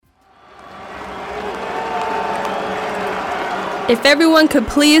If everyone could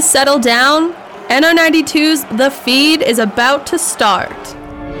please settle down, NR92's The Feed is about to start.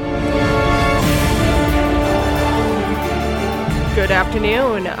 Good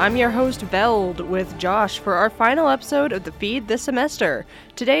afternoon. I'm your host, Veld, with Josh for our final episode of The Feed this semester.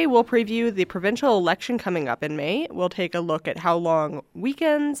 Today, we'll preview the provincial election coming up in May. We'll take a look at how long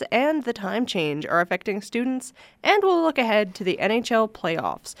weekends and the time change are affecting students, and we'll look ahead to the NHL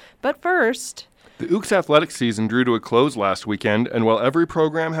playoffs. But first... The Ooks athletic season drew to a close last weekend, and while every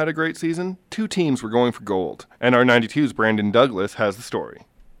program had a great season, two teams were going for gold. NR92's Brandon Douglas has the story.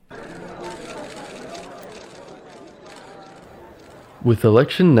 With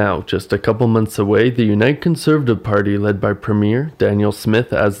election now just a couple months away, the United Conservative Party, led by Premier Daniel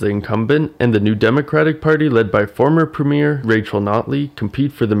Smith as the incumbent, and the New Democratic Party, led by former Premier Rachel Notley,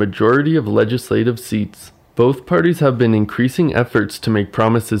 compete for the majority of legislative seats. Both parties have been increasing efforts to make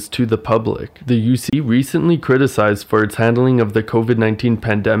promises to the public. The UC, recently criticized for its handling of the COVID-19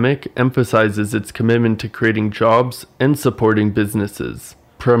 pandemic, emphasizes its commitment to creating jobs and supporting businesses.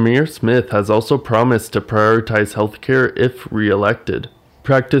 Premier Smith has also promised to prioritize healthcare if re-elected.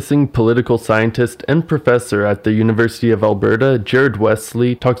 Practicing political scientist and professor at the University of Alberta, Jared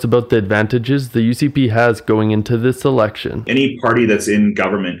Wesley talks about the advantages the UCP has going into this election. Any party that's in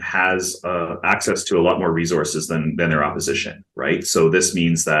government has access to a lot more resources than their opposition, right? So this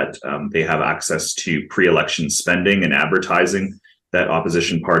means that they have access to pre-election spending and advertising that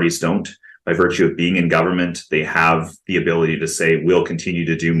opposition parties don't. By virtue of being in government, they have the ability to say, we'll continue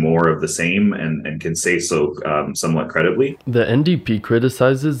to do more of the same and can say so somewhat credibly. The NDP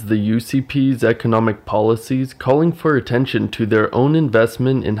criticizes the UCP's economic policies, calling for attention to their own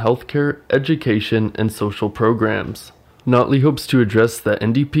investment in healthcare, education, and social programs. Notley hopes to address the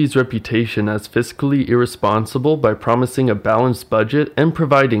NDP's reputation as fiscally irresponsible by promising a balanced budget and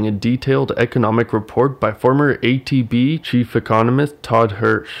providing a detailed economic report by former ATB chief economist Todd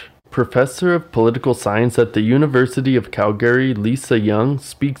Hirsch. Professor of Political Science at the University of Calgary, Lisa Young,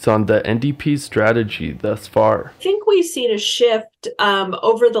 speaks on the NDP's strategy thus far. I think we've seen a shift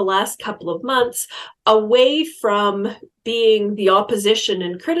over the last couple of months away from being the opposition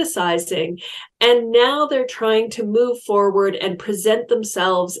and criticizing, and now they're trying to move forward and present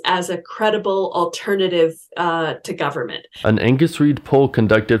themselves as a credible alternative to government. An Angus Reid poll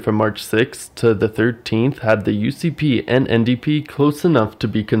conducted from March 6th to the 13th had the UCP and NDP close enough to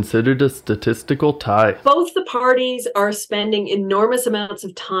be considered a statistical tie. Both the parties are spending enormous amounts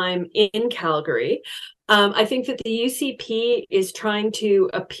of time in Calgary. I think that the UCP is trying to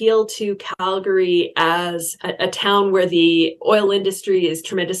appeal to Calgary as a town where the oil industry is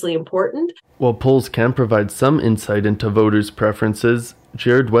tremendously important. While polls can provide some insight into voters' preferences,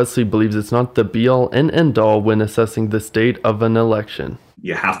 Jared Wesley believes it's not the be-all and end-all when assessing the state of an election.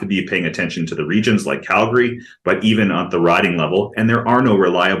 You have to be paying attention to the regions like Calgary, but even at the riding level, and there are no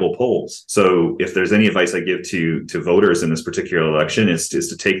reliable polls. So if there's any advice I give to voters in this particular election is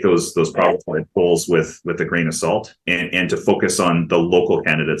to take those qualified polls with a grain of salt and to focus on the local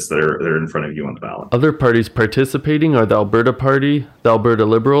candidates that are in front of you on the ballot. Other parties participating are the Alberta Party, the Alberta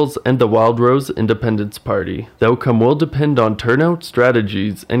Liberals, and the Wildrose Independence Party. The outcome will depend on turnout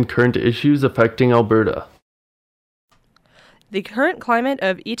strategies and current issues affecting Alberta. The current climate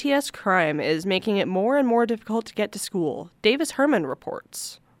of ETS crime is making it more and more difficult to get to school. Davis Herman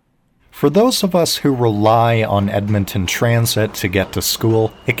reports. For those of us who rely on Edmonton Transit to get to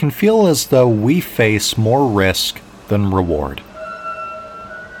school, it can feel as though we face more risk than reward.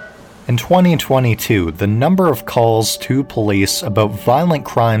 In 2022, the number of calls to police about violent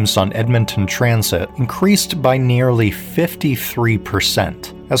crimes on Edmonton Transit increased by nearly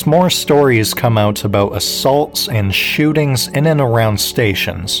 53%. As more stories come out about assaults and shootings in and around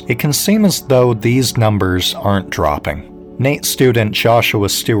stations, it can seem as though these numbers aren't dropping. NAIT student Joshua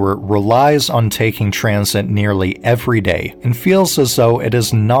Stewart relies on taking transit nearly every day and feels as though it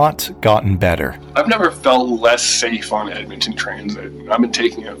has not gotten better. I've never felt less safe on Edmonton Transit. I've been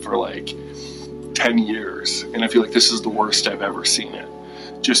taking it for like 10 years, and I feel like this is the worst I've ever seen it,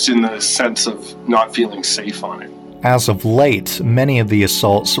 just in the sense of not feeling safe on it. As of late, many of the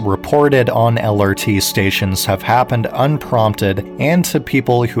assaults reported on LRT stations have happened unprompted and to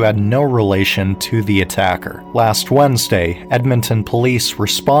people who had no relation to the attacker. Last Wednesday, Edmonton police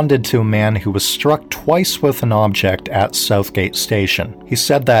responded to a man who was struck twice with an object at Southgate Station. He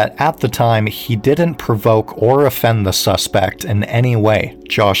said that at the time he didn't provoke or offend the suspect in any way.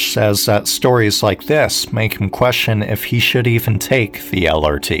 Josh says that stories like this make him question if he should even take the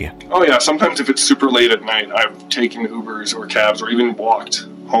LRT. Oh yeah, sometimes if it's super late at night, I've taken Ubers or cabs or even walked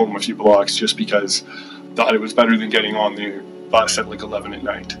home a few blocks just because I thought it was better than getting on the bus at like 11 at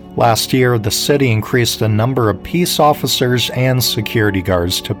night. Last year, the city increased the number of peace officers and security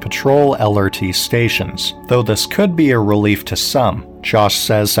guards to patrol LRT stations. Though this could be a relief to some, Josh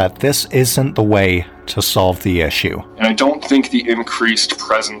says that this isn't the way to solve the issue. And I don't think the increased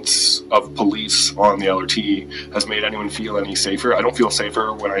presence of police on the LRT has made anyone feel any safer. I don't feel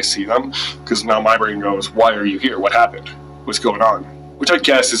safer when I see them, because now my brain goes, why are you here? What happened? What's going on? Which I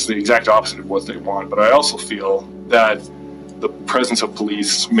guess is the exact opposite of what they want. But I also feel that the presence of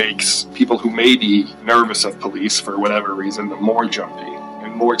police makes people who may be nervous of police for whatever reason more jumpy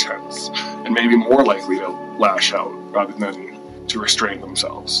and more tense and maybe more likely to lash out rather than to restrain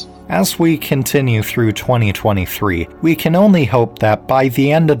themselves. As we continue through 2023, we can only hope that by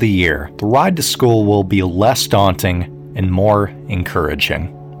the end of the year, the ride to school will be less daunting and more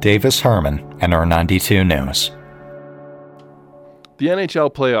encouraging. Davis Herman, NR92 News. The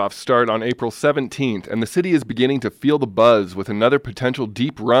NHL playoffs start on April 17th, and the city is beginning to feel the buzz with another potential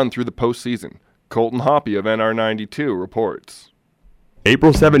deep run through the postseason. Colton Hoppy of NR92 reports.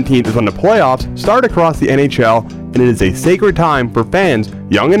 April 17th is when the playoffs start across the NHL, and it is a sacred time for fans,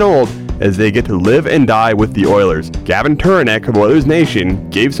 young and old, as they get to live and die with the Oilers. Gavin Turanek of Oilers Nation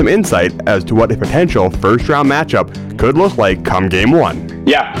gave some insight as to what a potential first-round matchup could look like come Game 1.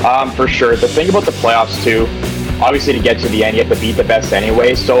 Yeah, for sure. The thing about the playoffs, too, obviously to get to the end, you have to beat the best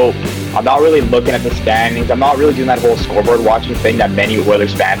anyway, so I'm not really looking at the standings. I'm not really doing that whole scoreboard watching thing that many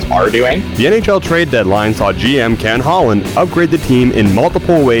Oilers fans are doing. The NHL trade deadline saw GM Ken Holland upgrade the team in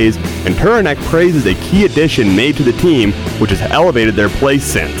multiple ways, and Turanek praises a key addition made to the team, which has elevated their play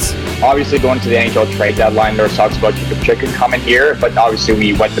since. Obviously, going to the NHL trade deadline, there was talks about Jacob Chicken coming here, but obviously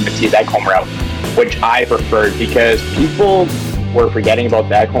we went the Matisse Ekholm route, which I preferred because people were forgetting about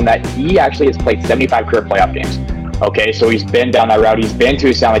the Ekholm that he actually has played 75 career playoff games. Okay, so he's been down that route. He's been to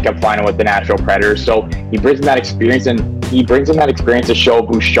a Stanley Cup final with the Nashville Predators. So he brings in that experience, and he brings in that experience to show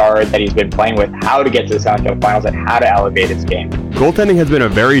Bouchard that he's been playing with how to get to the Stanley Cup finals and how to elevate his game. Goaltending has been a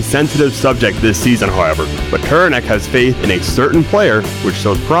very sensitive subject this season, however, but Turanek has faith in a certain player, which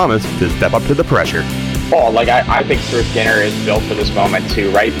shows promise to step up to the pressure. Oh, I think Stuart Skinner is built for this moment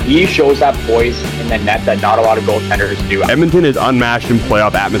too, right? He shows that poise in the net that not a lot of goaltenders do. Edmonton is unmatched in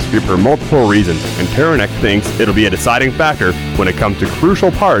playoff atmosphere for multiple reasons, and Turanek thinks it'll be a deciding factor when it comes to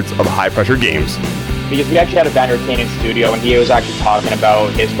crucial parts of high-pressure games. Because we actually had Evander Kane in studio, and he was actually talking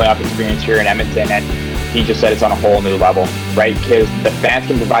about his playoff experience here in Edmonton, and he just said it's on a whole new level, right? Because the fans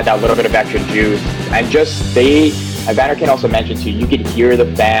can provide that little bit of extra juice, and Evander Kane also mentioned too, you could hear the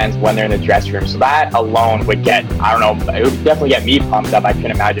fans when they're in the dressing room. So that alone would get, it would definitely get me pumped up. I can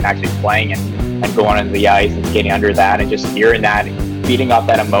imagine actually playing and going onto the ice and skating under that and just hearing that, feeding off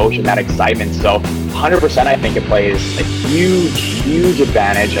that emotion, that excitement. So 100% I think it plays a huge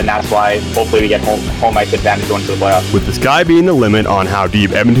advantage, and that's why hopefully we get home ice advantage going to the playoffs. With the sky being the limit on how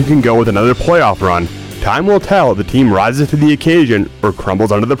deep Edmonton can go with another playoff run, time will tell if the team rises to the occasion or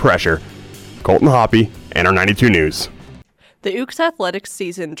crumbles under the pressure. Colton Hoppy, NR92 News. The Ooks athletics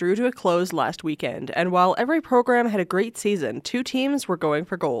season drew to a close last weekend, and while every program had a great season, two teams were going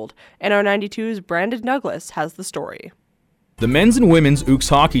for gold. NR92's Brandon Douglas has the story. The men's and women's Ooks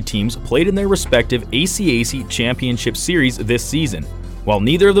hockey teams played in their respective ACAC Championship Series this season. While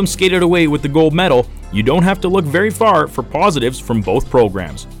neither of them skated away with the gold medal, you don't have to look very far for positives from both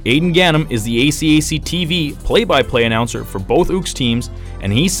programs. Aidan Gannam is the ACAC TV play-by-play announcer for both Ooks teams,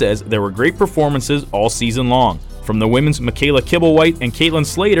 and he says there were great performances all season long. From the women's Michaela Kibblewhite and Caitlin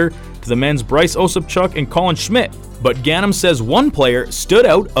Slater to the men's Bryce Osipchuk and Colin Schmidt. But Gannam says one player stood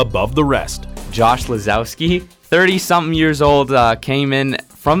out above the rest. Josh Lazowski, 30-something years old, came in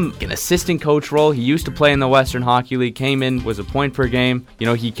from an assistant coach role. He used to play in the Western Hockey League, came in, was a point per game.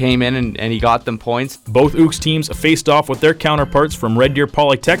 He came in and he got them points. Both Ooks teams faced off with their counterparts from Red Deer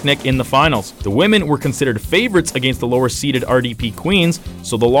Polytechnic in the finals. The women were considered favorites against the lower-seeded RDP Queens,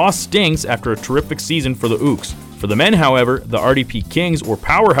 so the loss stings after a terrific season for the Ooks. For the men, however, the RDP Kings were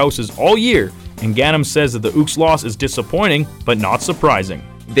powerhouses all year, and Gannam says that the Ooks loss is disappointing, but not surprising.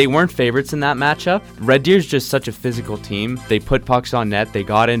 They weren't favorites in that matchup. Red Deer's just such a physical team. They put pucks on net. They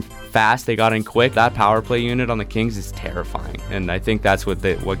got in fast. They got in quick. That power play unit on the Kings is terrifying, and I think that's what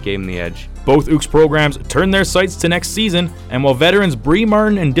gave them the edge. Both Ooks programs turned their sights to next season, and while veterans Bree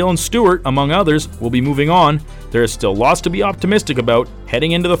Martin and Dylan Stewart, among others, will be moving on, there is still lots to be optimistic about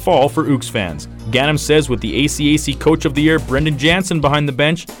heading into the fall for Ooks fans. Gannam says with the ACAC Coach of the Year Brendan Jansen behind the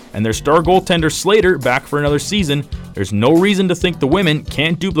bench and their star goaltender Slater back for another season, there's no reason to think the women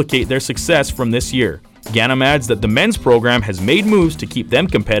can't duplicate their success from this year. Gannam adds that the men's program has made moves to keep them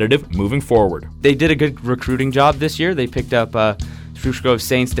competitive moving forward. They did a good recruiting job this year. They picked up Spruce Grove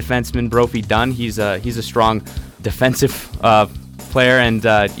Saints defenseman Brophy Dunn. He's a strong defensive player,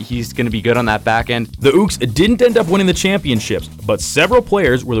 and he's going to be good on that back end. The Ooks didn't end up winning the championships, but several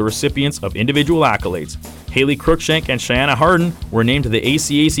players were the recipients of individual accolades. Haley Cruikshank and Cheyenne Harden were named to the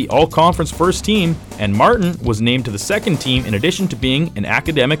ACAC All-Conference First Team, and Martin was named to the second team in addition to being an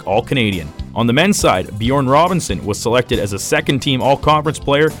academic All-Canadian. On the men's side, Bjorn Robinson was selected as a second-team All-Conference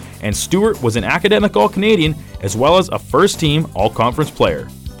player, and Stewart was an academic All-Canadian as well as a first-team All-Conference player.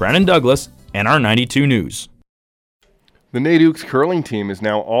 Brandon Douglas, NR92 News. The Nate Ooks curling team is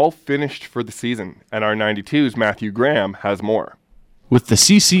now all finished for the season, and our 92's Matthew Graham has more. With the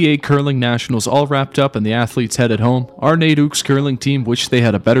CCA Curling Nationals all wrapped up and the athletes headed home, our Nate Ooks curling team wished they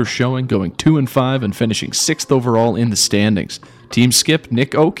had a better showing, going 2-5 and finishing 6th overall in the standings. Team skip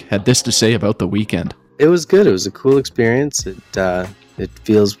Nick Oak had this to say about the weekend. It was good. It was a cool experience. It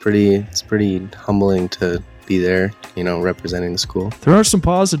feels pretty humbling to be there, representing the school. There are some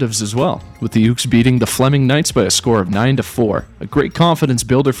positives as well, with the Ooks beating the Fleming Knights by a score of 9-4, a great confidence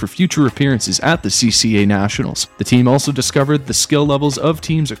builder for future appearances at the CCA Nationals. The team also discovered the skill levels of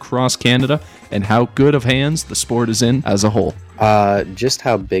teams across Canada and how good of hands the sport is in as a whole. Just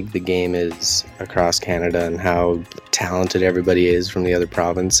how big the game is across Canada and how talented everybody is from the other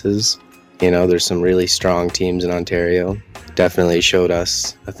provinces. There's some really strong teams in Ontario. Definitely showed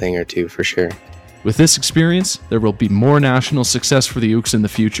us a thing or two for sure. With this experience, there will be more national success for the Ooks in the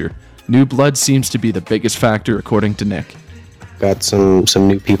future. New blood seems to be the biggest factor, according to Nick. Got some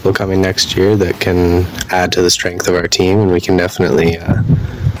new people coming next year that can add to the strength of our team, and we can definitely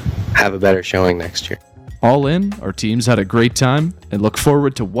have a better showing next year. All in, our teams had a great time and look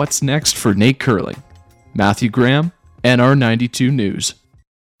forward to what's next for Nate Curling. Matthew Graham, NR92 News.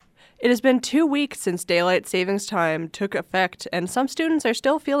 It has been 2 weeks since daylight savings time took effect, and some students are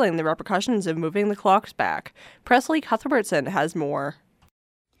still feeling the repercussions of moving the clocks back. Presley Cuthbertson has more.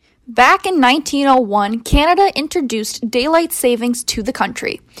 Back in 1901, Canada introduced daylight savings to the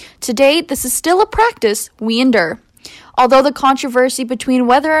country. Today, this is still a practice we endure. Although the controversy between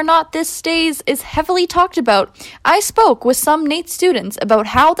whether or not this stays is heavily talked about, I spoke with some NAIT students about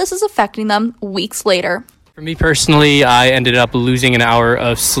how this is affecting them weeks later. For me personally, I ended up losing an hour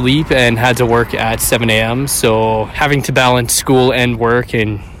of sleep and had to work at 7 a.m. So having to balance school and work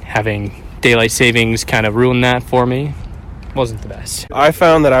and having daylight savings kind of ruined that for me. Wasn't the best. I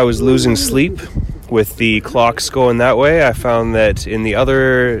found that I was losing sleep with the clocks going that way. I found that in the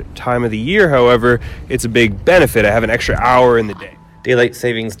other time of the year, however, it's a big benefit. I have an extra hour in the day. Daylight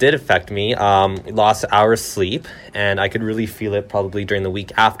savings did affect me. Lost hours sleep, and I could really feel it probably during the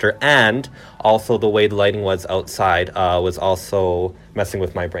week after. And also the way the lighting was outside was also messing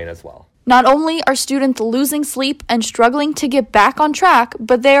with my brain as well. Not only are students losing sleep and struggling to get back on track,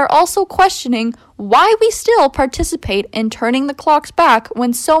 but they are also questioning why we still participate in turning the clocks back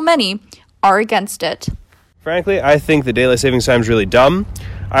when so many are against it. Frankly, I think the daylight savings time is really dumb.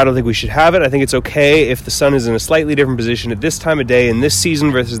 I don't think we should have it. I think it's okay if the sun is in a slightly different position at this time of day in this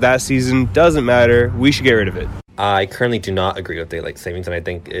season versus that season. Doesn't matter. We should get rid of it. I currently do not agree with daylight savings, and I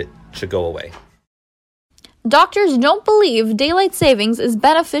think it should go away. Doctors don't believe daylight savings is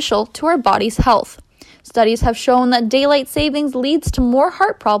beneficial to our body's health. Studies have shown that daylight savings leads to more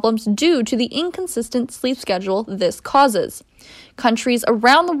heart problems due to the inconsistent sleep schedule this causes. Countries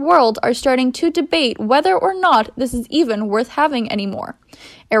around the world are starting to debate whether or not this is even worth having anymore.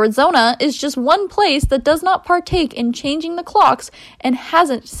 Arizona is just one place that does not partake in changing the clocks and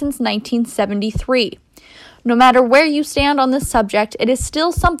hasn't since 1973. No matter where you stand on this subject, it is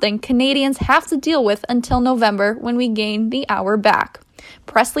still something Canadians have to deal with until November when we gain the hour back.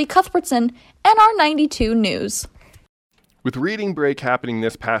 Presley Cuthbertson, NR92 News. With reading break happening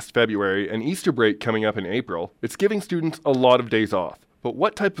this past February and Easter break coming up in April, it's giving students a lot of days off. But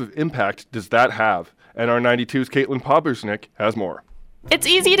what type of impact does that have? NR92's Caitlin Pobersnick has more. It's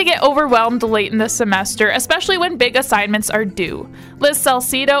easy to get overwhelmed late in the semester, especially when big assignments are due. Liz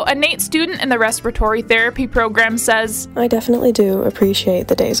Salcido, a NAIT student in the respiratory therapy program, says, I definitely do appreciate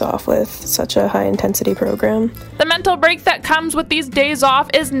the days off with such a high-intensity program. The mental break that comes with these days off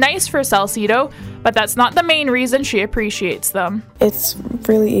is nice for Salcido, but that's not the main reason she appreciates them. It's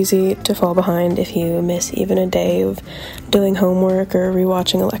really easy to fall behind if you miss even a day of doing homework or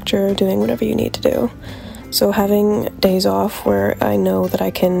rewatching a lecture or doing whatever you need to do. So having days off where I know that I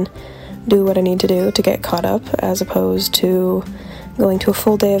can do what I need to do to get caught up, as opposed to going to a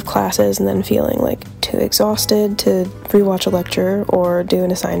full day of classes and then feeling like too exhausted to rewatch a lecture or do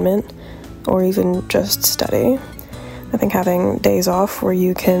an assignment or even just study. I think having days off where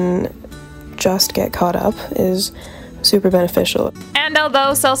you can just get caught up is super beneficial. And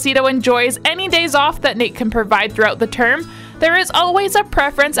although Salcido enjoys any days off that NAIT can provide throughout the term, there is always a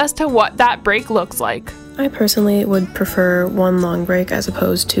preference as to what that break looks like. I personally would prefer one long break as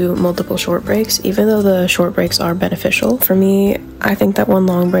opposed to multiple short breaks, even though the short breaks are beneficial. For me, I think that one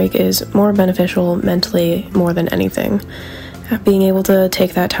long break is more beneficial mentally more than anything. Being able to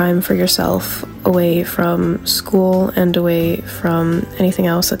take that time for yourself away from school and away from anything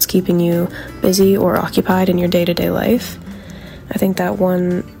else that's keeping you busy or occupied in your day-to-day life. I think that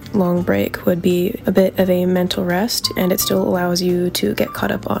one long break would be a bit of a mental rest, and it still allows you to get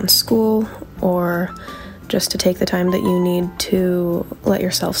caught up on school or just to take the time that you need to let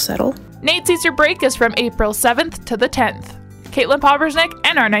yourself settle. Nate's Easter break is from April 7th to the 10th. Caitlin Palbersnick,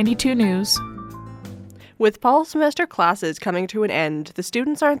 NR92 News. With fall semester classes coming to an end, the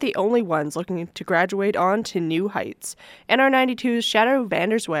students aren't the only ones looking to graduate on to new heights. NR92's Shadow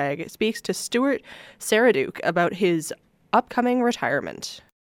Vanderswag speaks to Stuart Saraduke about his upcoming retirement.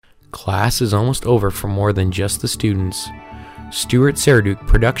 Class is almost over for more than just the students. Stuart Saraduke,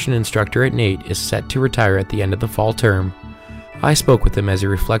 production instructor at NATE, is set to retire at the end of the fall term. I spoke with him as he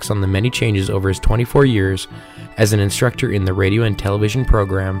reflects on the many changes over his 24 years as an instructor in the radio and television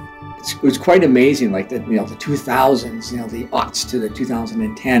program. It was quite amazing, like the 2000s, the aughts to the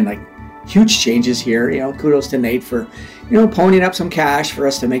 2010, like huge changes here. Kudos to NATE for, ponying up some cash for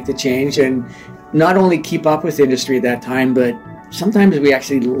us to make the change and not only keep up with the industry at that time, but sometimes we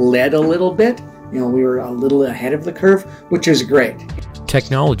actually led a little bit. We were a little ahead of the curve, which is great.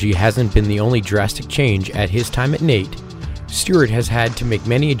 Technology hasn't been the only drastic change at his time at NATE. Stuart has had to make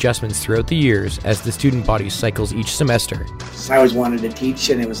many adjustments throughout the years as the student body cycles each semester. I always wanted to teach,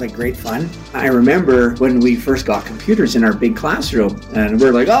 and it was like great fun. I remember when we first got computers in our big classroom, and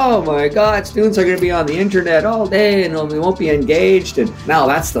we're like, oh my God, students are going to be on the internet all day and we won't be engaged. And now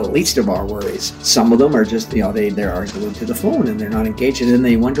that's the least of our worries. Some of them are just, they're glued to the phone and they're not engaged, and then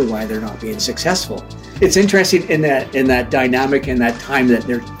they wonder why they're not being successful. It's interesting in that dynamic and that time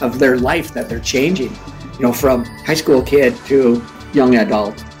of their life that they're changing. From high school kid to young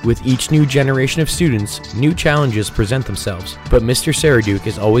adult. With each new generation of students, new challenges present themselves, but Mr. Saraduke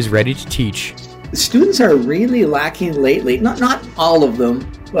is always ready to teach. The students are really lacking lately, not all of them,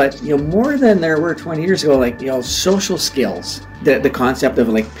 but more than there were 20 years ago, social skills. The concept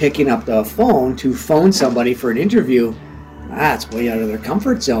of picking up the phone to phone somebody for an interview, that's way out of their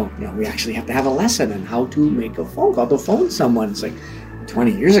comfort zone. We actually have to have a lesson on how to make a phone call to phone someone. It's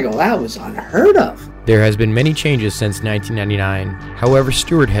 20 years ago, that was unheard of. There has been many changes since 1999. However,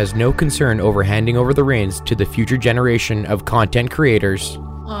 Stuart has no concern over handing over the reins to the future generation of content creators.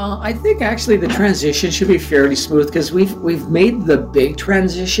 I think actually the transition should be fairly smooth because we've made the big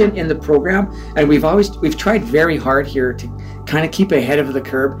transition in the program, and we've tried very hard here to kind of keep ahead of the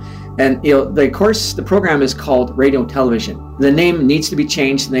curve. And the program is called Radio and Television. The name needs to be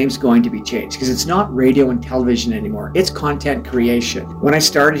changed. The name's going to be changed because it's not radio and television anymore. It's content creation. When I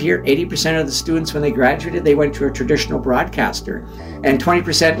started here, 80% of the students, when they graduated, they went to a traditional broadcaster, and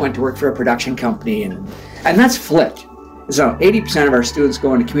 20% went to work for a production company, and that's flipped. So 80% of our students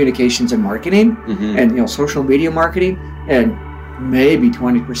go into communications and marketing, and social media marketing, and maybe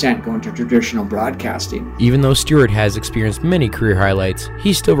 20% go into traditional broadcasting. Even though Stuart has experienced many career highlights,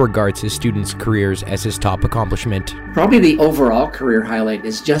 he still regards his students' careers as his top accomplishment. Probably the overall career highlight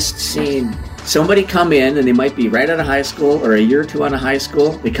is just seeing somebody come in, and they might be right out of high school or a year or two out of high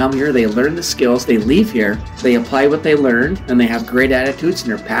school. They come here, they learn the skills, they leave here, they apply what they learned, and they have great attitudes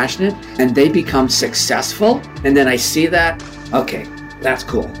and they're passionate, and they become successful. And then I see that, okay, that's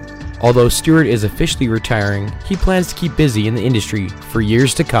cool. Although Stuart is officially retiring, he plans to keep busy in the industry for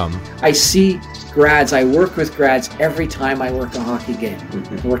years to come. I see grads, I work with grads every time I work a hockey game,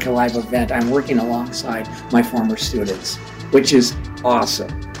 work a live event. I'm working alongside my former students, which is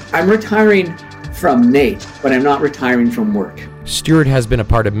awesome. I'm retiring from NATE, but I'm not retiring from work. Stuart has been a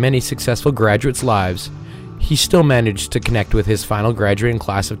part of many successful graduates' lives. He still managed to connect with his final graduating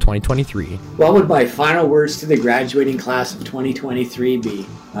class of 2023. What would my final words to the graduating class of 2023 be?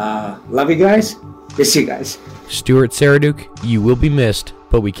 Love you guys. Miss you guys. Stuart Saraduke, you will be missed,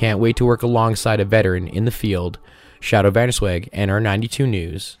 but we can't wait to work alongside a veteran in the field. Shadow Vanderswag, NR92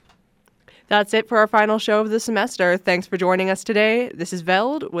 News. That's it for our final show of the semester. Thanks for joining us today. This is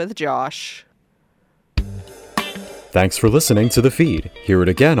Veld with Josh. Thanks for listening to The Feed. Hear it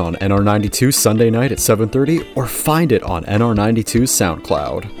again on NR92 Sunday night at 7:30 or find it on NR92's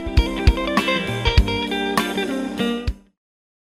SoundCloud.